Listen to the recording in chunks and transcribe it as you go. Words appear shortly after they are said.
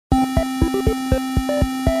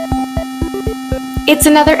It's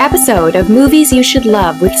another episode of Movies You Should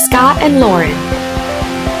Love with Scott and Lauren.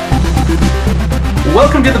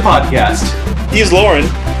 Welcome to the podcast. He's Lauren.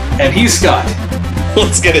 And he's Scott.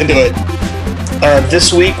 Let's get into it.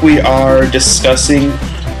 This week we are discussing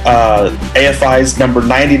AFI's number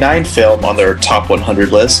 99 film on their top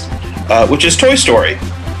 100 list, which is Toy Story,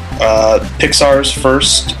 Pixar's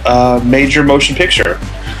first major motion picture.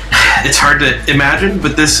 It's hard to imagine,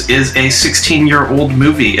 but this is a 16-year-old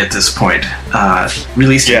movie at this point,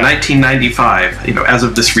 released in 1995. As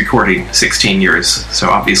of this recording, 16 years. So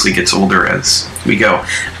obviously gets older as we go.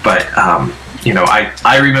 But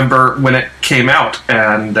I remember when it came out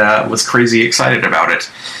and was crazy excited about it,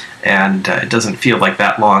 and it doesn't feel like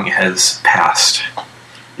that long has passed.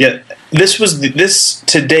 Yeah, this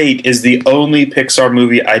to date is the only Pixar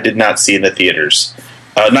movie I did not see in the theaters.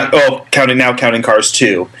 Counting Cars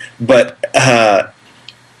 2, but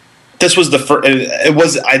this was the first.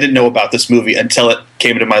 I didn't know about this movie until it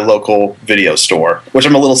came to my local video store, which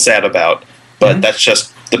I'm a little sad about. But that's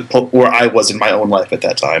just where I was in my own life at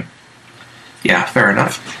that time. Yeah, fair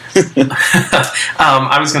enough.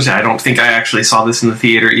 I was going to say I don't think I actually saw this in the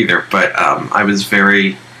theater either, but I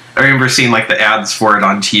remember seeing like the ads for it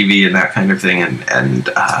on TV and that kind of thing, and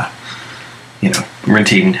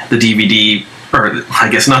renting the DVD. Or I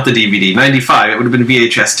guess not the DVD. 95. It would have been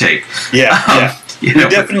VHS tape. Yeah.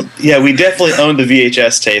 We definitely owned the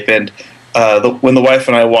VHS tape. And when the wife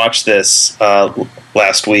and I watched this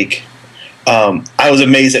last week, I was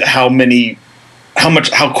amazed at how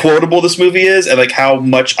quotable this movie is, and like how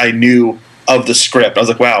much I knew of the script. I was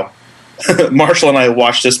like, wow. Marshall and I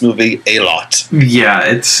watched this movie a lot. Yeah,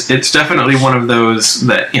 it's definitely one of those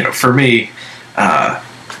that for me.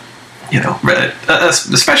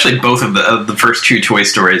 Especially both of the first two Toy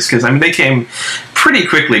Stories, because they came pretty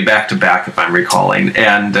quickly back to back, if I'm recalling,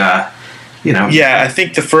 and I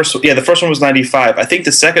think the first one was 95. I think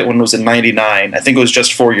the second one was in 99. I think it was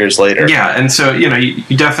just 4 years later. Yeah, and so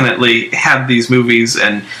you definitely had these movies,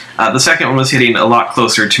 and the second one was hitting a lot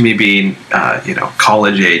closer to me being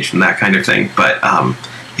college age and that kind of thing, but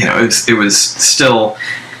it was still.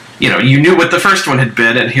 You knew what the first one had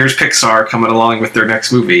been, and here's Pixar coming along with their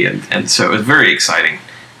next movie, and so it was very exciting.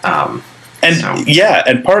 And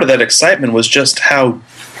part of that excitement was just how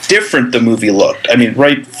different the movie looked. I mean,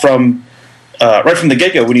 right from the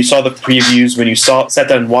get-go, when you saw the previews, when you sat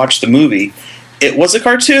down and watched the movie, it was a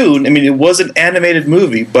cartoon. I mean, it was an animated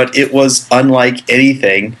movie, but it was unlike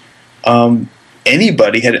anything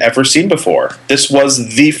anybody had ever seen before. This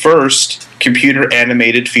was the first computer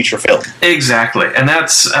animated feature film. Exactly, and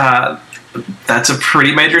that's a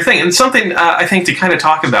pretty major thing, and something I think to kind of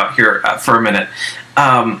talk about here for a minute.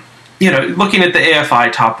 Looking at the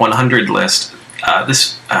AFI Top 100 list,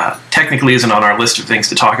 this technically isn't on our list of things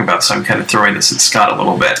to talk about, so I'm kind of throwing this at Scott a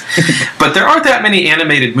little bit. But there aren't that many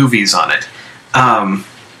animated movies on it.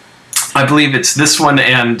 I believe it's this one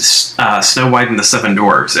and Snow White and the Seven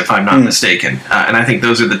Dwarfs, if I'm not mistaken. And I think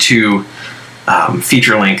those are the two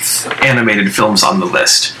feature-length animated films on the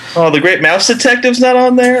list. Oh, The Great Mouse Detective's not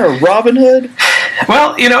on there? Or Robin Hood?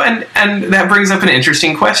 Well, and that brings up an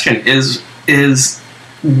interesting question, is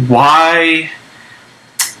why,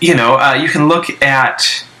 you can look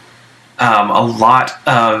at a lot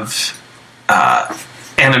of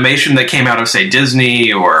animation that came out of, say,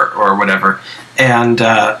 Disney or whatever, and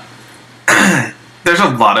there's a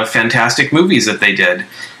lot of fantastic movies that they did.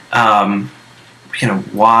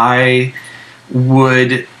 Why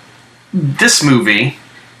would this movie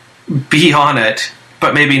be on it,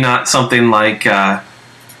 but maybe not something like,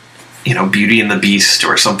 Beauty and the Beast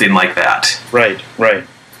or something like that? Right.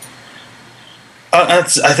 I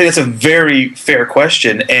think that's a very fair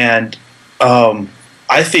question, and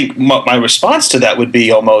I think my response to that would be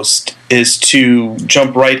is to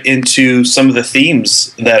jump right into some of the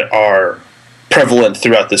themes that are prevalent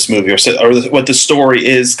throughout this movie, or what the story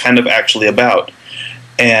is kind of actually about.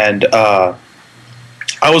 And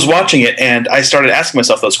I was watching it, and I started asking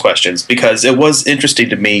myself those questions, because it was interesting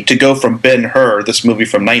to me to go from Ben-Hur, this movie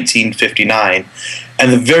from 1959,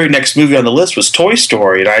 and the very next movie on the list was Toy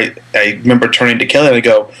Story. And I remember turning to Kelly and I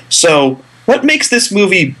go, so what makes this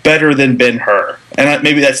movie better than Ben-Hur? And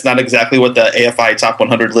maybe that's not exactly what the AFI Top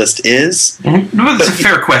 100 list is. Mm-hmm. That's a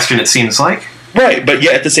fair question, it seems like. Right, but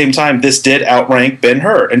yet at the same time, this did outrank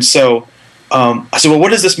Ben-Hur. And so I said, well,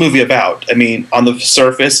 what is this movie about? I mean, on the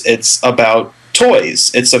surface, it's about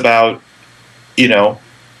toys. It's about,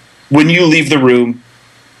 when you leave the room,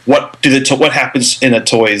 what happens in a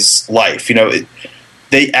toy's life?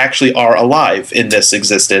 They actually are alive in this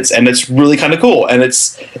existence, and it's really kind of cool. And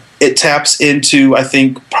it taps into, I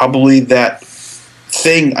think, probably that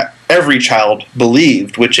thing every child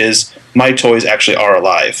believed, which is my toys actually are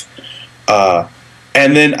alive.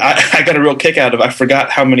 And then I got a real kick out of, I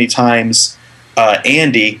forgot how many times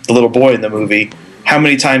Andy, the little boy in the movie, how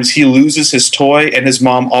many times he loses his toy and his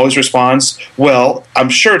mom always responds, well, I'm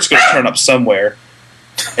sure it's going to turn up somewhere.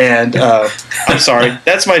 And I'm sorry,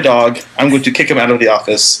 that's my dog. I'm going to kick him out of the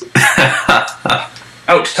office.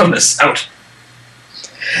 Out, Thomas, out.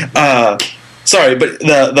 Sorry, but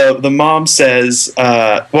the mom says,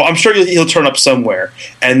 well, I'm sure he'll turn up somewhere.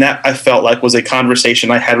 And that, I felt like, was a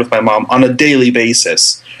conversation I had with my mom on a daily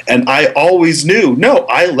basis. And I always knew, no,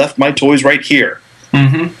 I left my toys right here.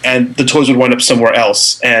 Mm-hmm. And the toys would wind up somewhere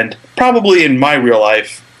else. And probably in my real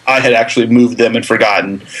life, I had actually moved them and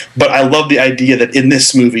forgotten. But I love the idea that in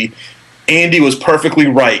this movie, Andy was perfectly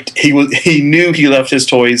right. He knew he left his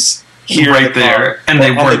toys here right there, and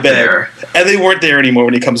they weren't there. And they weren't there anymore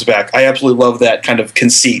when he comes back. I absolutely love that kind of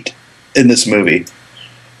conceit in this movie.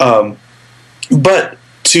 But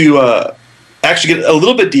to actually get a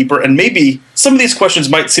little bit deeper, and maybe some of these questions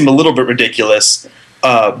might seem a little bit ridiculous,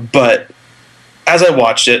 but as I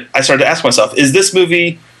watched it, I started to ask myself, is this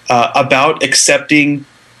movie about accepting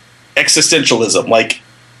existentialism? Like,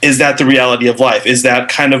 is that the reality of life? Is that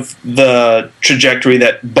kind of the trajectory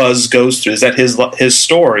that Buzz goes through? Is that his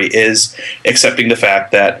story is accepting the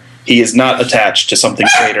fact that he is not attached to something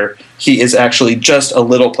greater? He is actually just a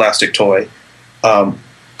little plastic toy.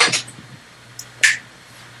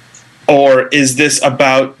 Or is this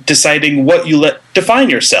about deciding what you let define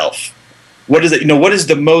yourself? What is it? What is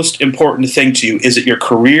the most important thing to you? Is it your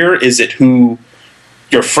career? Is it who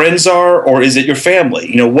your friends are? Or is it your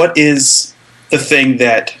family? What is the thing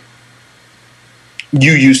that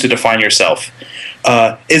you use to define yourself?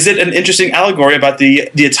 Is it an interesting allegory about the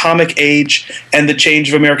atomic age and the change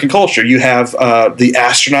of American culture? You have the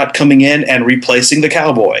astronaut coming in and replacing the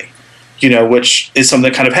cowboy, which is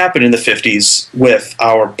something that kind of happened in the 50s with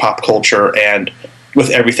our pop culture and with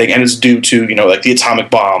everything, and it's due to, like the atomic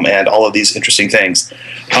bomb and all of these interesting things.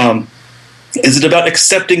 Is it about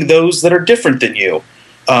accepting those that are different than you?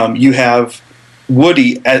 You have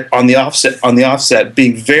Woody on the offset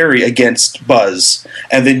being very against Buzz,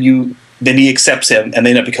 and then he accepts him, and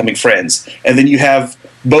they end up becoming friends. And then you have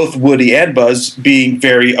both Woody and Buzz being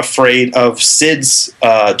very afraid of Sid's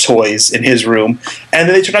toys in his room, and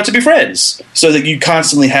then they turn out to be friends. So that you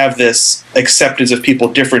constantly have this acceptance of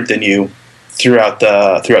people different than you throughout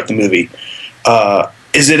the movie.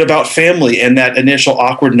 Is it about family and that initial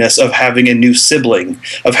awkwardness of having a new sibling,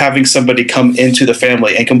 of having somebody come into the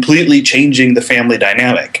family and completely changing the family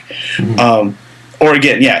dynamic? Mm-hmm. Or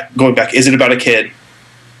again, going back, is it about a kid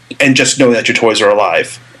and just knowing that your toys are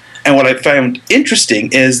alive? And what I found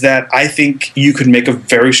interesting is that I think you could make a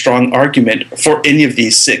very strong argument for any of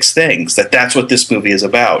these 6 things, that's what this movie is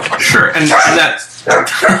about. Sure, and that's...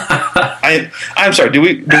 I'm sorry, do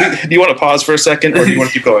you want to pause for a second, or do you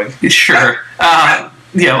want to keep going? Sure.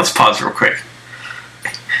 Let's pause real quick.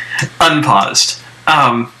 Unpaused.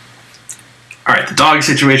 All right, the dog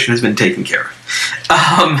situation has been taken care of.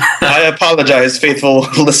 I apologize, faithful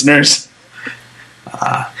listeners.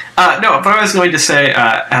 No, but what I was going to say,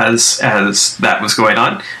 as that was going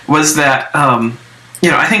on, was that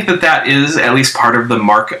I think that is at least part of the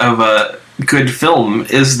mark of a good film,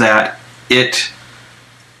 is that it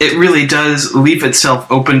really does leave itself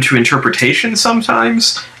open to interpretation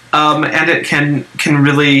sometimes, and it can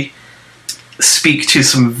really speak to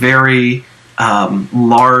some very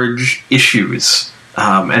large issues,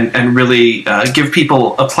 and really give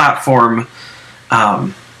people a platform,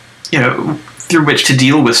 through which to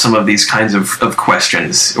deal with some of these kinds of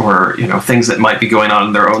questions, or things that might be going on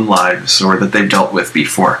in their own lives or that they've dealt with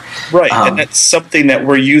before. Right, and that's something that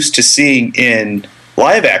we're used to seeing in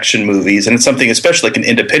live action movies, and it's something, especially like in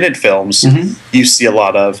independent films, mm-hmm. you see a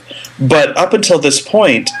lot of. But up until this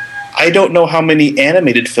point, I don't know how many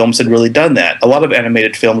animated films had really done that. A lot of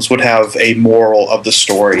animated films would have a moral of the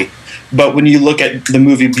story, but when you look at the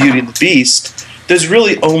movie Beauty and the Beast, there's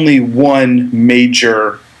really only one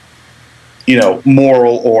major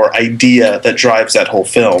moral or idea that drives that whole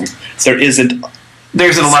film. There's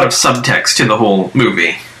a lot of subtext to the whole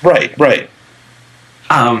movie. Right.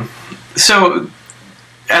 So,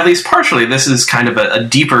 at least partially, this is kind of a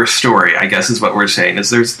deeper story, I guess, is what we're saying. Is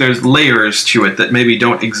there's layers to it that maybe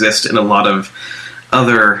don't exist in a lot of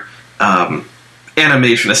other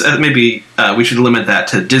animation. Maybe we should limit that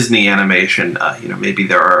to Disney animation. Maybe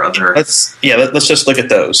there are other... Let's just look at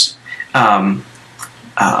those.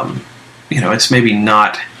 It's maybe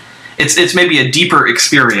not... It's maybe a deeper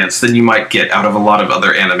experience than you might get out of a lot of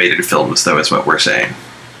other animated films, though, is what we're saying.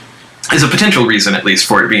 Is a potential reason, at least,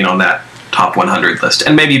 for it being on that top 100 list.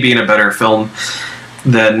 And maybe being a better film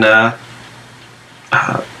than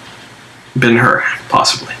Ben-Hur,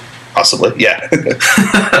 possibly. Possibly, yeah.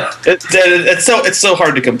 It's so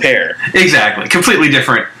hard to compare. Exactly, completely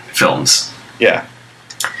different films. Yeah.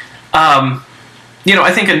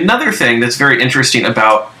 I think another thing that's very interesting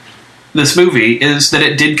about this movie is that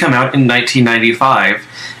it did come out in 1995.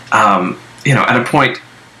 At a point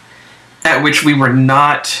at which we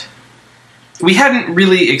hadn't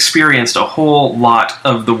really experienced a whole lot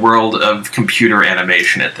of the world of computer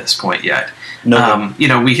animation at this point yet. No.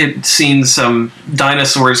 We had seen some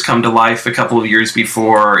dinosaurs come to life a couple of years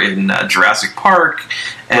before in Jurassic Park,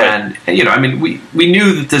 and we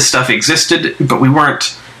knew that this stuff existed, but we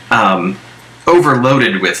weren't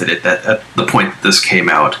overloaded with it at the point that this came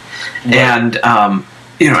out, right.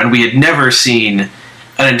 And we had never seen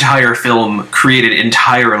an entire film created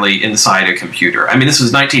entirely inside a computer. I mean, this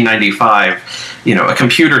was 1995. A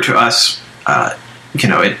computer to us,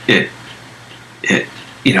 it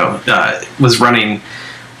was running,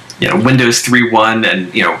 Windows 3.1,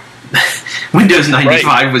 and Windows 95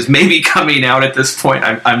 right. was maybe coming out at this point.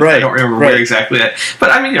 I don't remember where exactly that.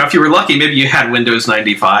 But if you were lucky, maybe you had Windows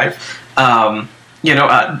 95. The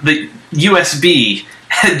USB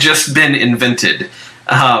had just been invented.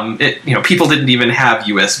 People didn't even have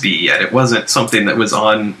USB yet. It wasn't something that was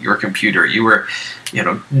on your computer. You were,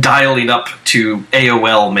 dialing up to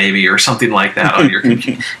AOL maybe or something like that on your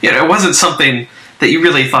computer. It wasn't something that you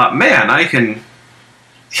really thought, man, I can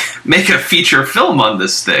make a feature film on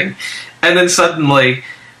this thing. And then suddenly,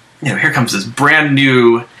 here comes this brand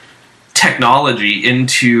new technology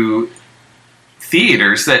into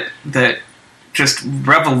theaters that just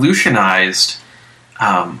revolutionized.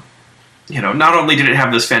 Not only did it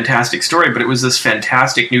have this fantastic story, but it was this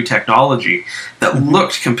fantastic new technology that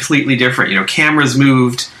looked completely different. Cameras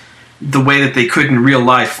moved the way that they could in real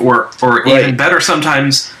life, or right. even better,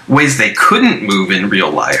 sometimes ways they couldn't move in real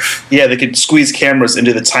life. Yeah, they could squeeze cameras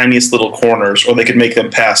into the tiniest little corners, or they could make them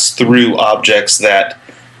pass through objects that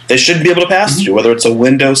they shouldn't be able to pass through, whether it's a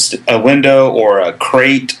window or a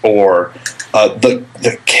crate or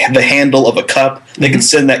the handle of a cup. They can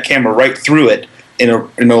send that camera right through it in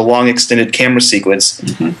a long extended camera sequence,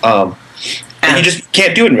 and you just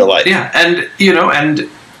can't do it in real life. Yeah, and and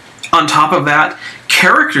on top of that,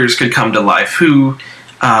 characters could come to life who,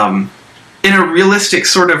 in a realistic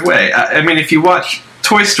sort of way. I mean, if you watch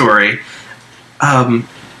Toy Story,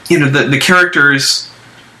 the characters,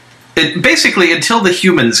 basically until the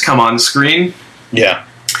humans come on screen, yeah,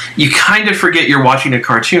 you kind of forget you're watching a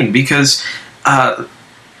cartoon because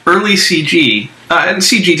early CG, and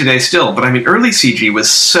CG today still, but early CG was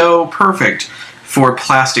so perfect for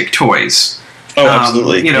plastic toys. Oh,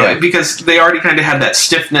 absolutely. Because they already kind of had that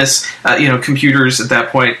stiffness. Computers at that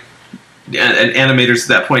point and animators at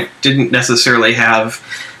that point didn't necessarily have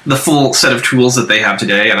the full set of tools that they have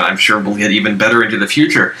today, and I'm sure will get even better into the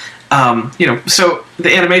future. So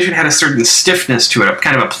the animation had a certain stiffness to it,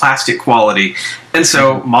 kind of a plastic quality, and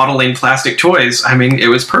so modeling plastic toys, it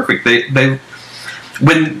was perfect. They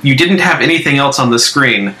when you didn't have anything else on the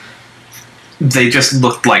screen, they just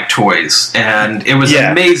looked like toys, and it was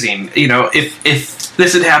amazing. If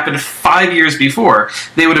this had happened 5 years before,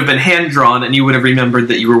 they would have been hand-drawn, and you would have remembered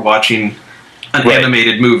that you were watching an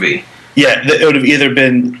animated movie. Yeah, it would have either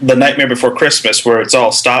been The Nightmare Before Christmas, where it's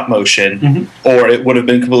all stop motion, or it would have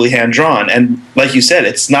been completely hand-drawn. And like you said,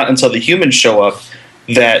 it's not until the humans show up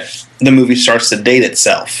that the movie starts to date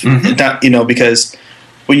itself. Not, because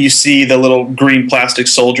when you see the little green plastic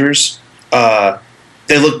soldiers,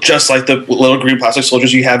 they look just like the little green plastic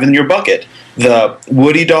soldiers you have in your bucket. The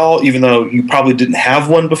Woody doll, even though you probably didn't have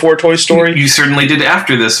one before Toy Story. You certainly did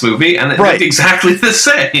after this movie, and it looked exactly the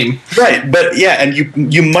same. Right, but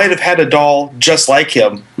and you might have had a doll just like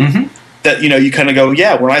him that, you kind of go,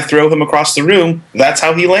 when I throw him across the room, that's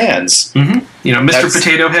how he lands. Mr.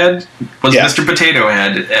 Potato Head was Mr. Potato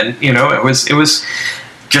Head, and, it was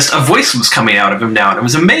just a voice was coming out of him now, and it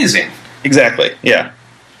was amazing. Exactly, yeah.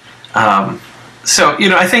 So,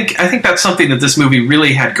 I think that's something that this movie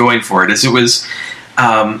really had going for it, is it was,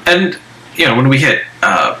 and, when we hit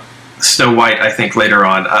Snow White, I think, later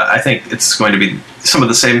on, I think it's going to be some of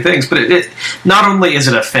the same things, but it not only is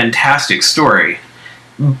it a fantastic story,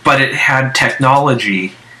 but it had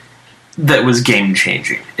technology that was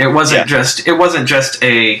game-changing. It wasn't just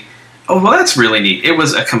a, oh, well, that's really neat. It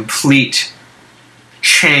was a complete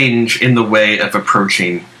change in the way of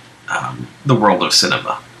approaching the world of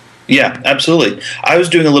cinema. Yeah, absolutely. I was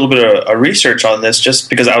doing a little bit of research on this just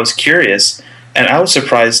because I was curious, and I was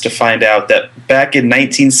surprised to find out that back in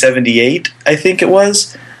 1978, I think it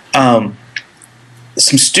was, some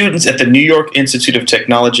students at the New York Institute of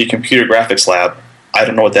Technology Computer Graphics Lab I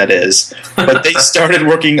don't know what that is. But they started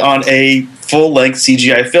working on a full-length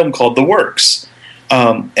CGI film called The Works.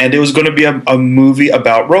 And it was going to be a movie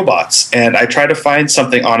about robots. And I tried to find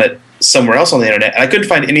something on it somewhere else on the internet, and I couldn't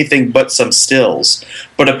find anything but some stills.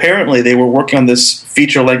 But apparently they were working on this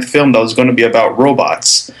feature-length film that was going to be about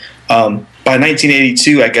robots. By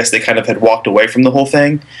 1982, I guess they kind of had walked away from the whole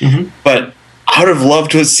thing. Mm-hmm. But I would have loved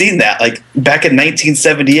to have seen that. Like, back in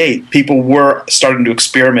 1978, people were starting to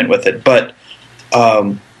experiment with it. But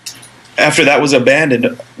after that was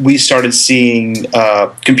abandoned, we started seeing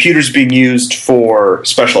computers being used for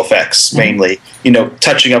special effects, mainly. You know,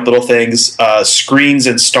 touching up little things, screens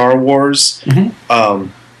in Star Wars,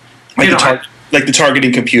 like the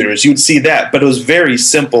targeting computers. You would see that, but it was very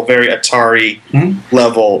simple, very Atari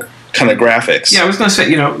level kind of graphics. Yeah, I was going to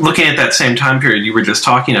say, looking at that same time period you were just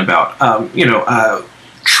talking about,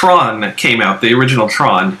 Tron came out, the original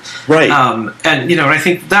Tron. Right. And I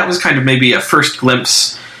think that was kind of maybe a first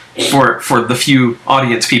glimpse for the few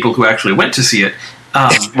audience people who actually went to see it,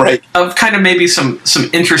 right, of kind of maybe some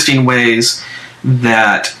interesting ways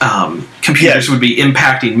that computers would be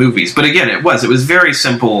impacting movies. But again, it was very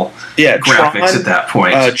simple graphics Tron, at that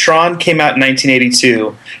point. Tron came out in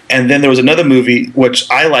 1982, and then there was another movie which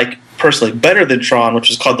I like personally better than Tron, which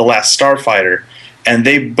was called The Last Starfighter, and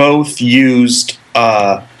they both used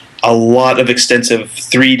a lot of extensive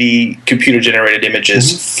 3D computer-generated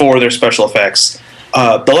images for their special effects.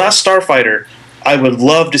 The Last Starfighter, I would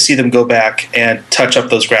love to see them go back and touch up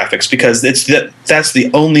those graphics, because that's the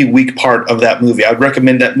only weak part of that movie. I would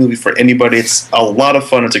recommend that movie for anybody. It's a lot of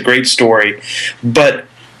fun. It's a great story. But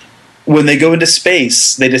when they go into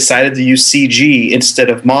space, they decided to use CG instead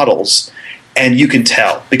of models. And you can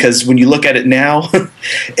tell, because when you look at it now,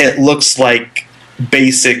 it looks like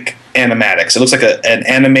basic animatics. It looks like an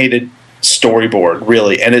animated storyboard,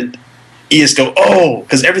 really. And you just go, oh,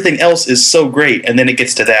 because everything else is so great, and then it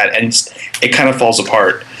gets to that, and it kind of falls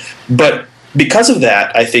apart. But because of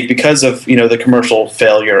that, I think, because of the commercial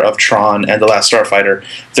failure of Tron and The Last Starfighter,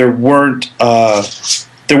 there weren't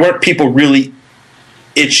people really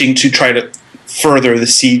itching to try to further the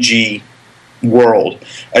CG world.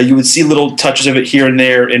 You would see little touches of it here and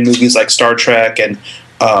there in movies like Star Trek, and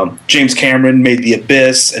James Cameron made The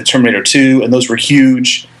Abyss and Terminator 2, and those were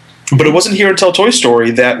huge. But it wasn't here until Toy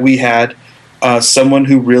Story that we had someone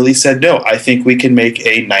who really said, no, I think we can make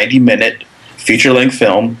a 90-minute feature-length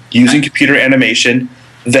film using computer animation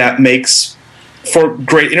that makes for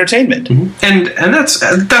great entertainment. And that's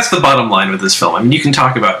the bottom line with this film. I mean, you can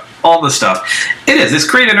talk about all the stuff. It's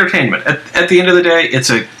great entertainment. At the end of the day,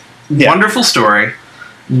 it's a wonderful story,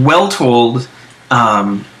 well told.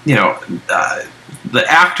 The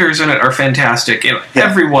actors in it are fantastic.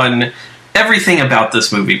 Everything about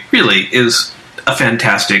this movie really is a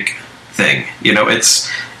fantastic thing. It's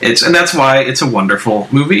and that's why it's a wonderful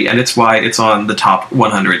movie, and it's why it's on the top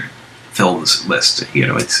 100 films list.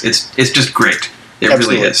 It's just great. It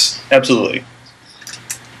Absolutely. Really is. Absolutely.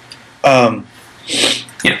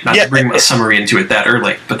 Not to bring a summary into it that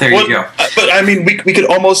early, but there you go. But I mean, we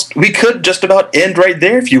could just about end right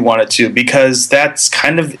there if you wanted to, because that's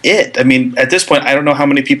kind of it. I mean, at this point, I don't know how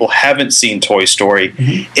many people haven't seen Toy Story.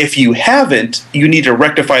 If you haven't, you need to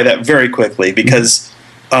rectify that very quickly, because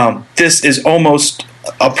this is almost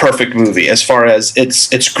a perfect movie as far as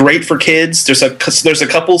it's great for kids. There's a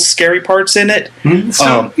couple scary parts in it.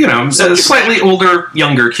 So slightly older,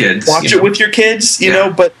 younger kids. Watch it with your kids,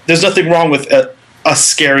 but there's nothing wrong with a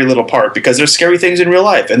scary little part, because there's scary things in real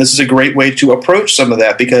life, and this is a great way to approach some of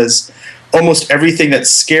that, because almost everything that's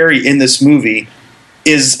scary in this movie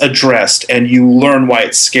is addressed, and you learn why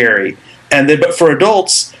it's scary. And then, but for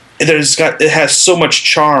adults, it has so much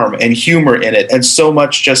charm and humor in it, and so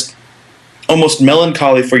much just almost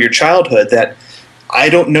melancholy for your childhood, that I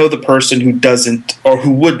don't know the person who doesn't or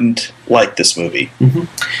who wouldn't like this movie.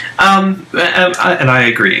 And I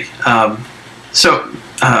agree. So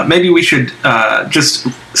maybe we should just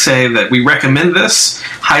say that we recommend this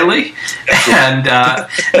highly, and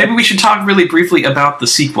maybe we should talk really briefly about the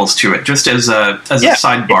sequels to it, just as a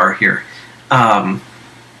sidebar here.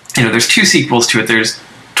 There's two sequels to it. There's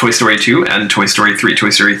Toy Story 2 and Toy Story 3. Toy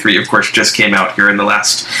Story 3, of course, just came out here in the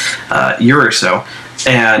last year or so,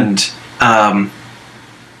 and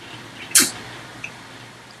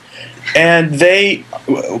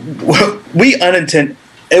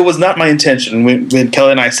it was not my intention when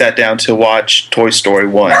Kelly and I sat down to watch Toy Story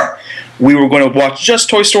 1. We were going to watch just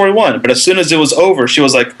Toy Story 1, but as soon as it was over, she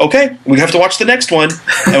was like, okay, we have to watch the next one.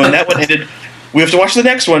 And when that one ended, we have to watch the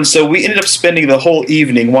next one. So we ended up spending the whole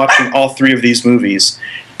evening watching all three of these movies.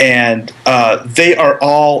 And they are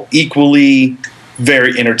all equally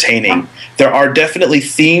very entertaining. There are definitely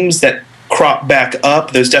themes that crop back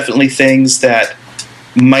up. There's definitely things that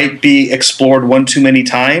might be explored one too many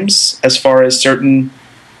times as far as certain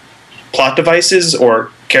plot devices or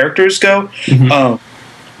characters go.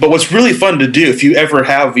 But what's really fun to do, if you ever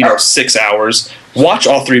have 6 hours, watch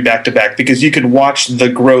all three back to back, because you can watch the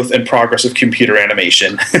growth and progress of computer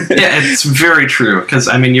animation. Yeah, it's very true, because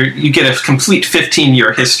I mean you get a complete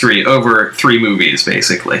 15-year history over 3 movies,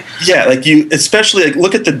 basically. Yeah, like especially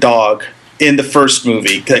look at the dog in the first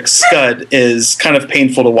movie. Like Scud is kind of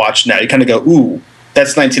painful to watch now. You kind of go, ooh,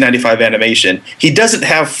 that's 1995 animation. He doesn't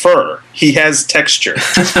have fur. He has texture.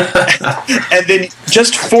 And then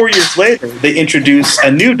just 4 years later, they introduce a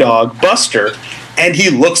new dog, Buster, and he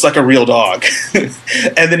looks like a real dog.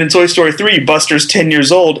 And then in Toy Story 3, Buster's 10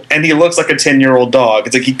 years old, and he looks like a 10-year-old dog.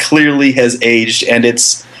 It's like he clearly has aged, and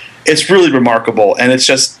it's really remarkable. And it's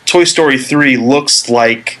just Toy Story 3 looks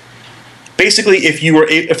like, basically,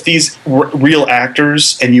 if these were real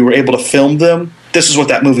actors and you were able to film them, this is what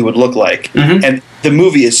that movie would look like. And the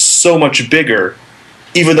movie is so much bigger,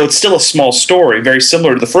 even though it's still a small story, very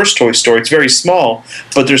similar to the first Toy Story. It's very small,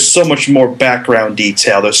 but there's so much more background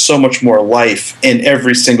detail. There's so much more life in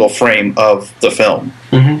every single frame of the film.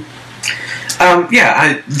 Yeah,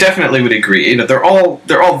 I definitely would agree. They're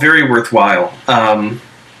all very worthwhile.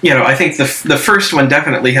 I think the first one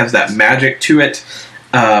definitely has that magic to it.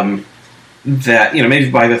 That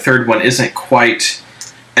maybe by the third one isn't quite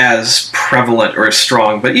as prevalent or as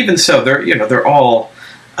strong, but even so, they're all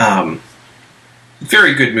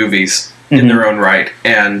very good movies in their own right,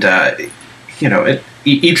 and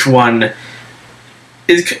each one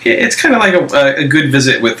it's kind of like a good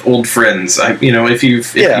visit with old friends. If you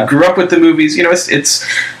grew up with the movies,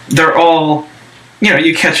 they're all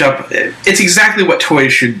you catch up. It's exactly what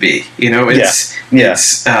toys should be. It's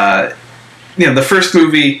the first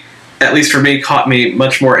movie, at least for me, caught me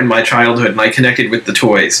much more in my childhood, and I connected with the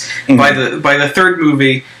toys. By the third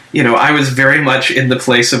movie, I was very much in the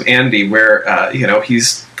place of Andy, where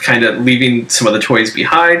he's kind of leaving some of the toys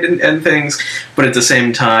behind and things, but at the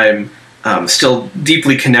same time, still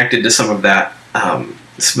deeply connected to some of that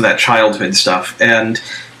childhood stuff. And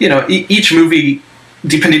each movie,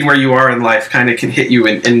 depending where you are in life, kind of can hit you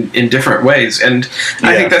in different ways. And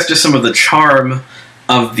I think that's just some of the charm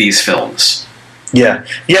of these films. Yeah,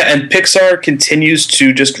 and Pixar continues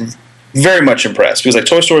to just very much impress, because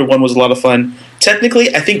Toy Story 1 was a lot of fun.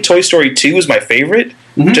 Technically, I think Toy Story 2 is my favorite,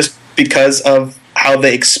 just because of how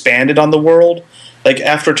they expanded on the world.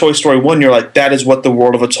 After Toy Story 1, you're like, that is what the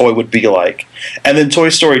world of a toy would be like. And then Toy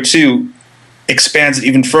Story 2 expands it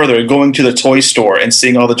even further, going to the toy store and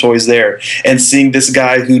seeing all the toys there, and seeing this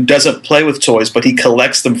guy who doesn't play with toys, but he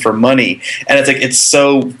collects them for money. And it's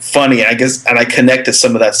so funny, I guess, and I connect to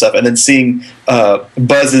some of that stuff. And then seeing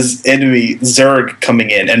Buzz's enemy, Zurg, coming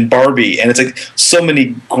in, and Barbie, and it's so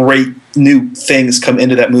many great new things come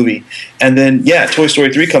into that movie. And then, Toy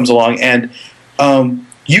Story 3 comes along, and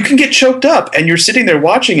you can get choked up, and you're sitting there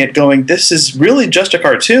watching it going, this is really just a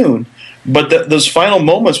cartoon. But those final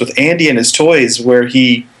moments with Andy and his toys, where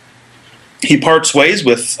he parts ways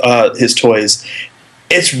with his toys,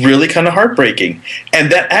 it's really kind of heartbreaking.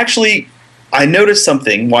 And that actually, I noticed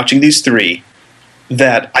something watching these three,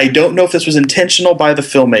 that I don't know if this was intentional by the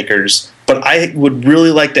filmmakers, but I would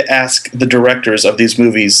really like to ask the directors of these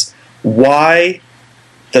movies why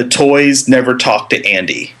the toys never talk to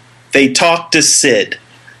Andy. They talk to Sid.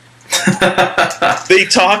 They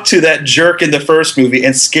talk to that jerk in the first movie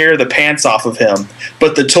and scare the pants off of him,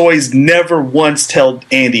 but the toys never once tell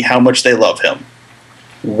Andy how much they love him.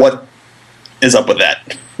 What is up with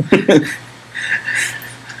that?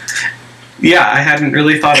 Yeah, I hadn't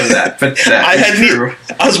really thought of that, but that's true.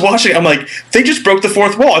 I was watching, I'm like, they just broke the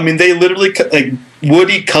fourth wall. I mean, they literally,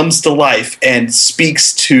 Woody comes to life and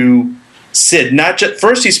speaks to Sid.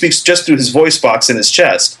 First he speaks just through his voice box in his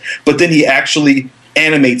chest, but then he actually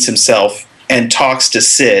animates himself and talks to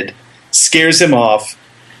Sid, scares him off,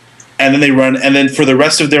 and then they run. And then for the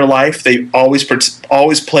rest of their life, they always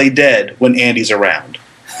play dead when Andy's around.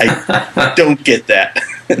 I don't get that.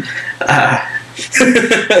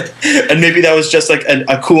 And maybe that was just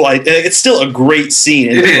a cool idea. It's still a great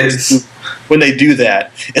scene. It is. When they do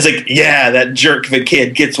that, it's that jerk of a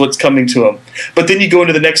kid gets what's coming to him. But then you go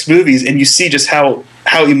into the next movies and you see just how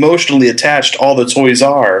emotionally attached all the toys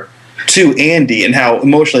are to Andy, and how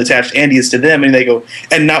emotionally attached Andy is to them, and they go,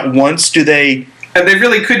 and not once do they. And they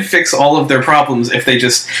really could fix all of their problems if they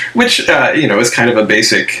just, which is kind of a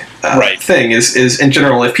basic thing. Is in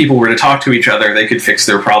general, if people were to talk to each other, they could fix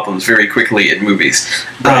their problems very quickly in movies.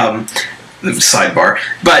 Right. Sidebar,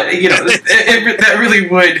 but that really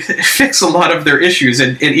would fix a lot of their issues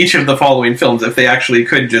in each of the following films if they actually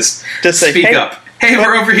could just speak up hey,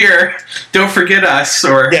 we're over here, don't forget us,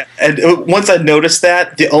 or... Yeah, and once I noticed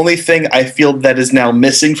that, the only thing I feel that is now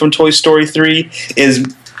missing from Toy Story 3 is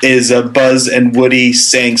Buzz and Woody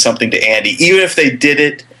saying something to Andy. Even if they did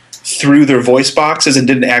it through their voice boxes and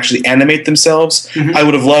didn't actually animate themselves, I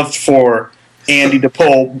would have loved for Andy to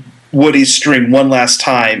pull Woody's string one last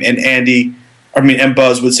time, and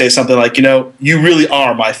Buzz would say something like, you really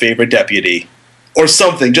are my favorite deputy. Or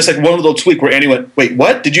something, just like one little tweak where Andy went, wait,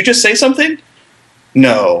 what? Did you just say something?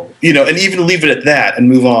 No. And even leave it at that and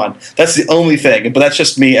move on. That's the only thing. But that's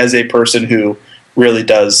just me as a person who really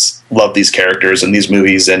does love these characters and these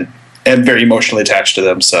movies and very emotionally attached to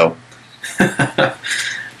them. So,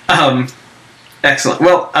 excellent.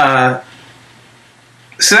 Well,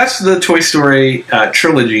 so that's the Toy Story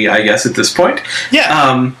trilogy, I guess, at this point.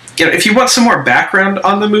 Yeah. If you want some more background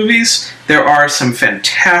on the movies, there are some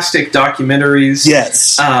fantastic documentaries.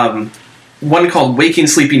 Yes. One called Waking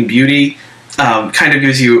Sleeping Beauty kind of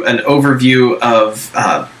gives you an overview of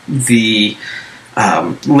the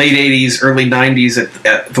late 80s, early 90s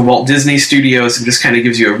at the Walt Disney Studios, and just kind of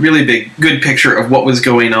gives you a really good picture of what was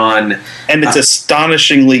going on. And it's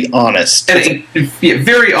astonishingly honest. And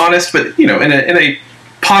very honest, but in a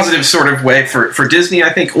positive sort of way for Disney,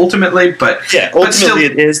 I think, ultimately. But ultimately still,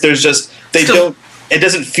 it is. There's just it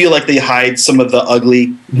doesn't feel like they hide some of the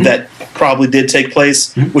ugly that probably did take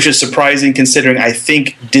place, which is surprising considering I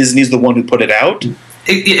think Disney's the one who put it out.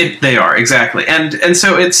 They are, exactly, and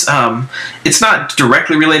so it's not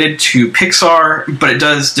directly related to Pixar, but it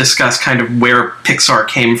does discuss kind of where Pixar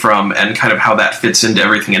came from and kind of how that fits into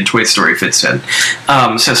everything and Toy Story fits in.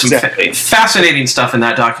 So some fascinating stuff in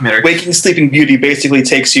that documentary. Waking Sleeping Beauty basically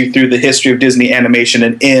takes you through the history of Disney animation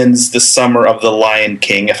and ends the summer of The Lion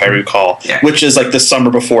King, if I recall, which is like the summer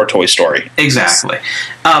before Toy Story. Exactly.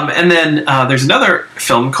 And then there's another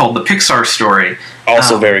film called The Pixar Story.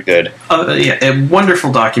 Also very good. A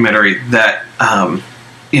wonderful documentary that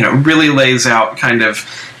really lays out kind of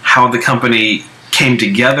how the company came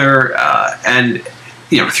together and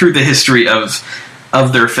through the history of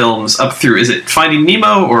their films up through, is it Finding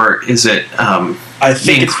Nemo or is it I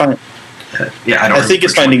think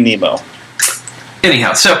it's Finding Nemo.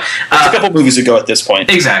 Anyhow, so it's a couple movies ago at this point.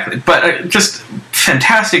 Exactly, but just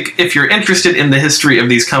fantastic if you're interested in the history of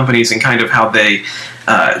these companies and kind of how they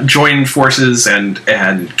joined forces and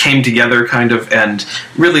came together, kind of, and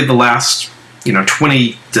really the last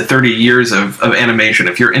 20 to 30 years of animation.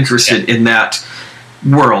 If you're interested in that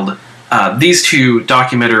world, these two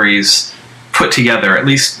documentaries put together, at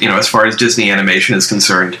least as far as Disney animation is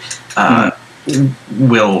concerned,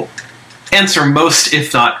 will answer most,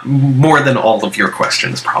 if not more than all of your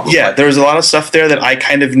questions, probably. Yeah, there was a lot of stuff there that I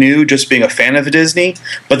kind of knew just being a fan of Disney,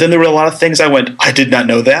 but then there were a lot of things I went, I did not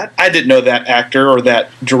know that. I didn't know that actor or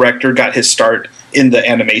that director got his start in the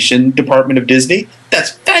animation department of Disney.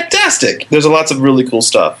 That's fantastic. There's lots of really cool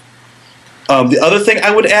stuff. The other thing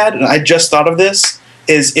I would add, and I just thought of this,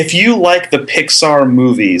 is if you like the Pixar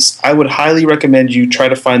movies, I would highly recommend you try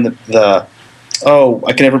to find the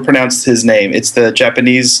I can never pronounce his name. It's the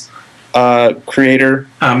Japanese creator.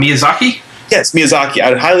 Miyazaki? Yes, Miyazaki. I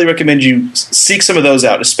would highly recommend you seek some of those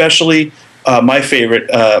out, especially my favorite,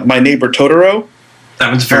 My Neighbor Totoro. That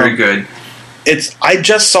one's very good. I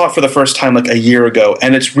just saw it for the first time like a year ago,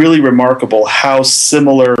 and it's really remarkable how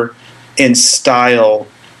similar in style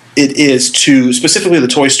it is to specifically the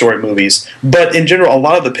Toy Story movies, but in general, a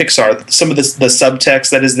lot of the Pixar, some of the subtext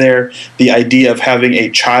that is there, the idea of having a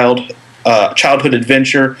childhood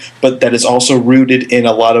adventure, but that is also rooted in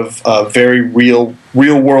a lot of very real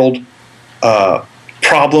world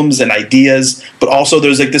problems and ideas, but also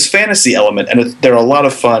there's like this fantasy element, and they're a lot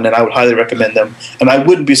of fun, and I would highly recommend them. And I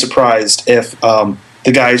wouldn't be surprised if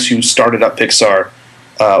the guys who started up Pixar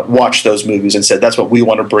watched those movies and said, that's what we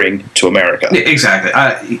want to bring to America. Exactly.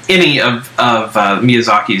 Any of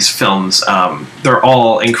Miyazaki's films, they're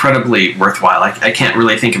all incredibly worthwhile. I can't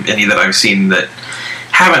really think of any that I've seen that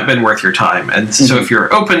haven't been worth your time. And so if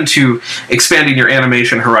you're open to expanding your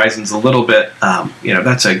animation horizons a little bit,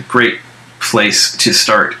 that's a great place to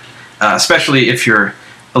start, especially if you're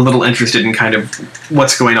a little interested in kind of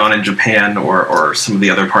what's going on in Japan or some of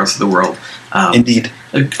the other parts of the world. Indeed.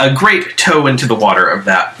 A great toe into the water of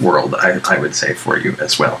that world, I would say, for you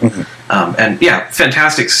as well. And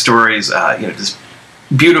fantastic stories, just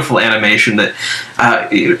beautiful animation that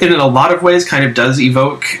in a lot of ways kind of does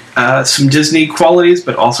evoke some Disney qualities,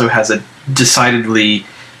 but also has a decidedly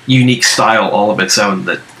unique style all of its own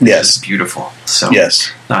that is beautiful. So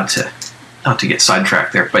not to get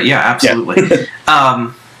sidetracked there, but absolutely.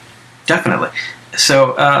 Definitely.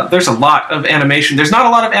 So there's a lot of animation. There's not a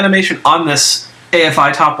lot of animation on this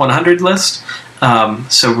AFI Top 100 list,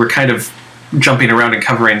 so we're kind of jumping around and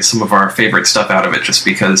covering some of our favorite stuff out of it, just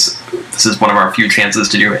because this is one of our few chances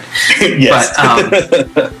to do it. Yes.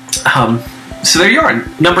 But so there you are,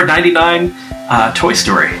 number 99, Toy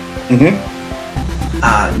Story.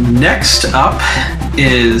 Next up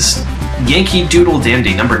is Yankee Doodle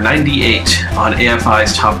Dandy, number 98 on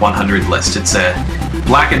AFI's Top 100 list. It's a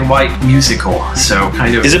black and white musical, so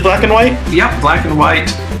kind of... Is it black and white? Yep, black and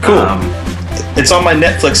white. Cool. It's on my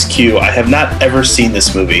Netflix queue. I have not ever seen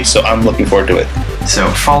this movie, so I'm looking forward to it. So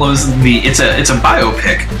it follows it's a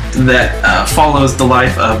biopic that follows the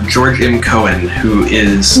life of George M. Cohan, who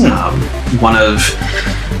is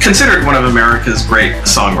considered one of America's great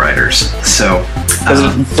songwriters. So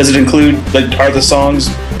does it include, like, are the songs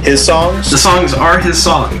his songs? The songs are his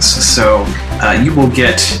songs, so you will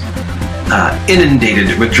get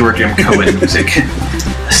inundated with George M. Cohan music.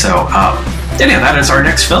 So anyhow, that is our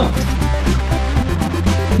next film.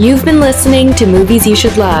 You've been listening to Movies You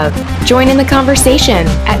Should Love. Join in the conversation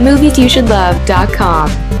at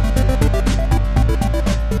moviesyoushouldlove.com.